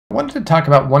wanted to talk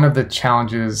about one of the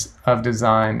challenges of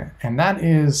design, and that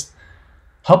is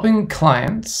helping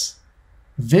clients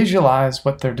visualize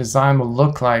what their design will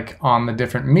look like on the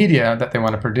different media that they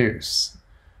want to produce.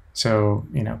 So,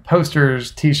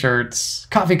 posters, t-shirts,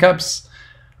 coffee cups,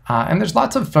 and there's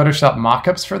lots of Photoshop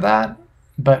mockups for that.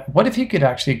 But what if you could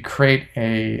actually create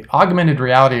a augmented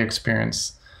reality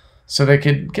experience so they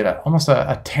could get almost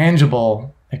a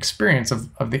tangible experience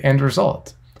of the end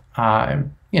result?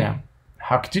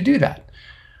 How could you do that?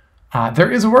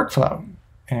 There is a workflow,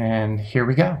 and here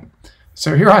we go.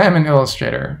 So here I am in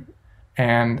Illustrator,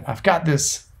 and I've got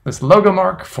this logo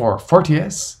mark for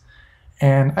Fortius,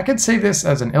 and I could save this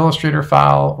as an Illustrator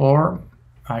file, or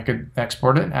I could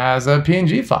export it as a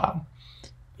PNG file.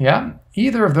 Yeah,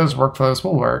 either of those workflows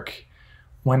will work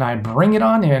when I bring it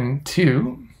on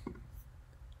into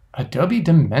Adobe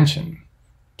Dimension.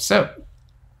 So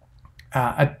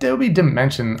Adobe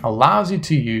Dimension allows you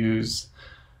to use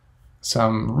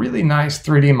some really nice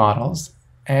 3D models,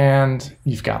 and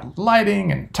you've got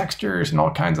lighting and textures and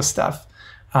all kinds of stuff.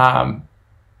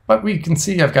 But we can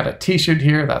see I've got a t-shirt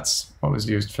here. That's what was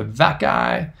used for that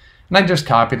guy. And I just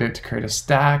copied it to create a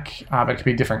stack, but it could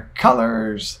be different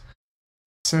colors.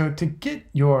 So to get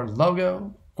your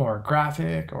logo or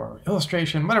graphic or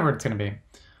illustration, whatever it's going to be,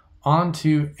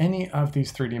 onto any of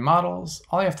these 3D models,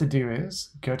 all you have to do is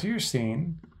go to your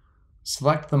scene,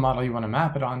 select the model you want to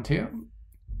map it onto,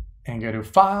 and go to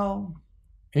File,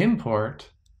 Import,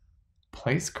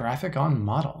 Place Graphic on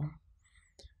Model.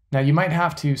 Now you might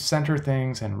have to center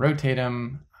things and rotate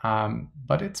them,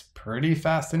 but it's pretty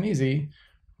fast and easy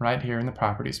right here in the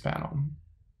Properties panel.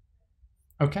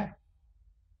 Okay.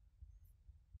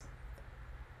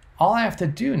 All I have to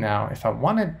do now, if I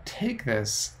want to take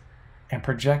this and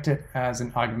project it as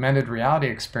an augmented reality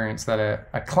experience that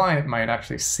a client might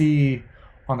actually see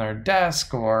on their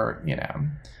desk, or,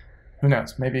 who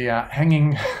knows, maybe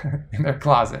hanging in their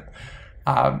closet,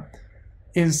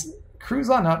 is cruise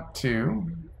on up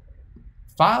to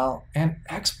File and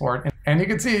Export. And you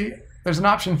can see there's an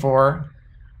option for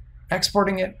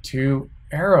exporting it to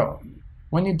Aero.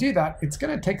 When you do that, it's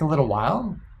going to take a little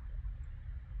while.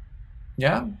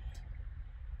 Yeah.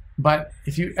 But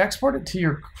if you export it to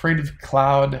your Creative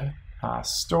Cloud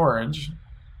storage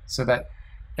so that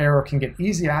Aero can get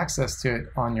easy access to it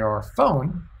on your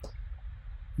phone,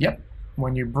 yep,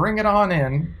 when you bring it on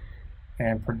in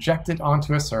and project it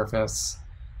onto a surface,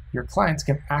 your clients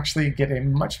can actually get a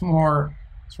much more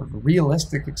sort of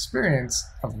realistic experience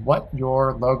of what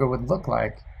your logo would look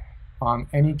like on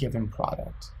any given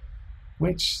product,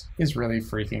 which is really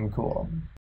freaking cool.